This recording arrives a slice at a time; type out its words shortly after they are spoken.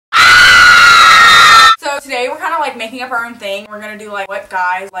today we're kind of like making up our own thing. We're gonna do like what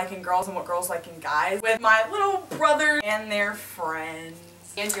guys like in girls and what girls like in guys with my little brother and their friends.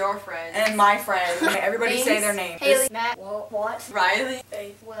 And your friends. And my friends. Okay, everybody say their names. Haley, Matt, Walt, Riley,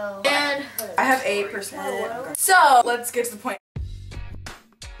 Will, and I have 8%. So let's get to the point.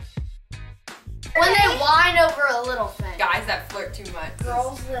 When they whine over a little thing. guys that flirt too much.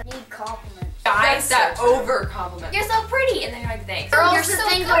 Girls that need compliments. Guys that over compliment. You're so pretty, and then you're like, thanks. Girls that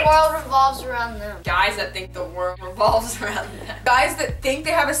think the world revolves around them. Guys that think the world revolves around them. Guys that think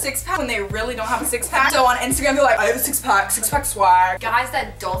they have a six-pack when they really don't have a six-pack. So on Instagram they're like, I have a six-pack swag. Guys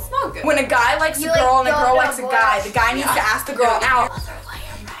that don't smell good. When a guy likes a girl and a girl likes a guy, the guy needs to ask the girl out.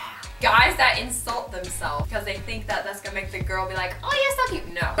 Guys that insult themselves because they think that that's gonna make the girl be like, oh yeah, so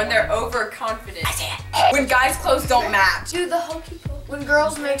cute. No. When they're overconfident. When guys' clothes don't match. Dude, the hokey pokey. When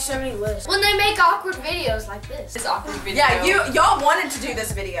girls make so many lists. When they make awkward videos like this. This awkward video. Yeah, y'all wanted to do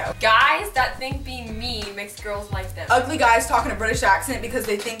this video. Guys that think being mean makes girls like them. Ugly guys talking a British accent because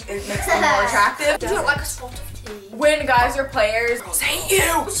they think it makes them more attractive. You don't like a spot of tea. When guys are players, say you.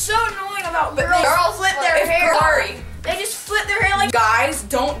 What's so annoying about girls flip their hair. Sorry. They just flip their hair like guys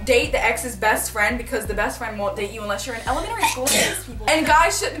don't date the ex's best friend because the best friend won't date you unless you're in elementary school. And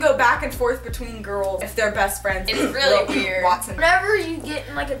guys shouldn't go back and forth between girls if they're best friends. It's really weird. Watson. Whenever you get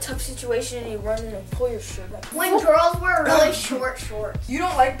in like a tough situation and you run in and pull your shirt up. When girls wear really short shorts. You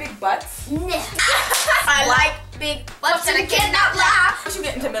don't like big butts? No. I like big Butts and I cannot lie. Once you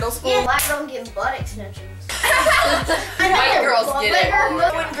get into middle school. Yeah, black girls getting butt extensions. White girls get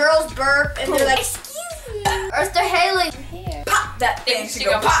it. when girls burp and they're like, excuse me. Or Mr. Haley. Pop that thing. She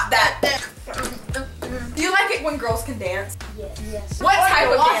go pop that. Do you like it when girls can dance? Yes. What type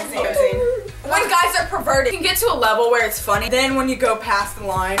of dancing? When guys are perverted, you can get to a level where it's funny. Then when you go past the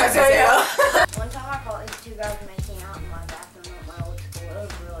line, One time I caught these two guys making out in my bathroom at my old school. It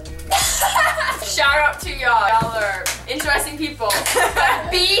was really weird. Shout out to y'all. Y'all are interesting people.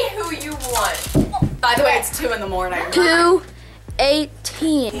 Be who you want. By the way, it's 2 in the morning. 2:18.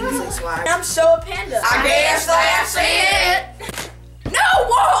 I'm so a panda. I guess I see it. No,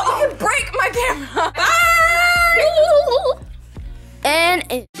 Walt, you can break my camera. Bye. And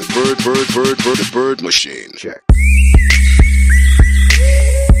The bird machine. Check.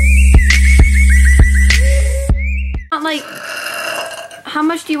 like, how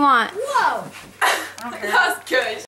much do you want? Whoa. That was good.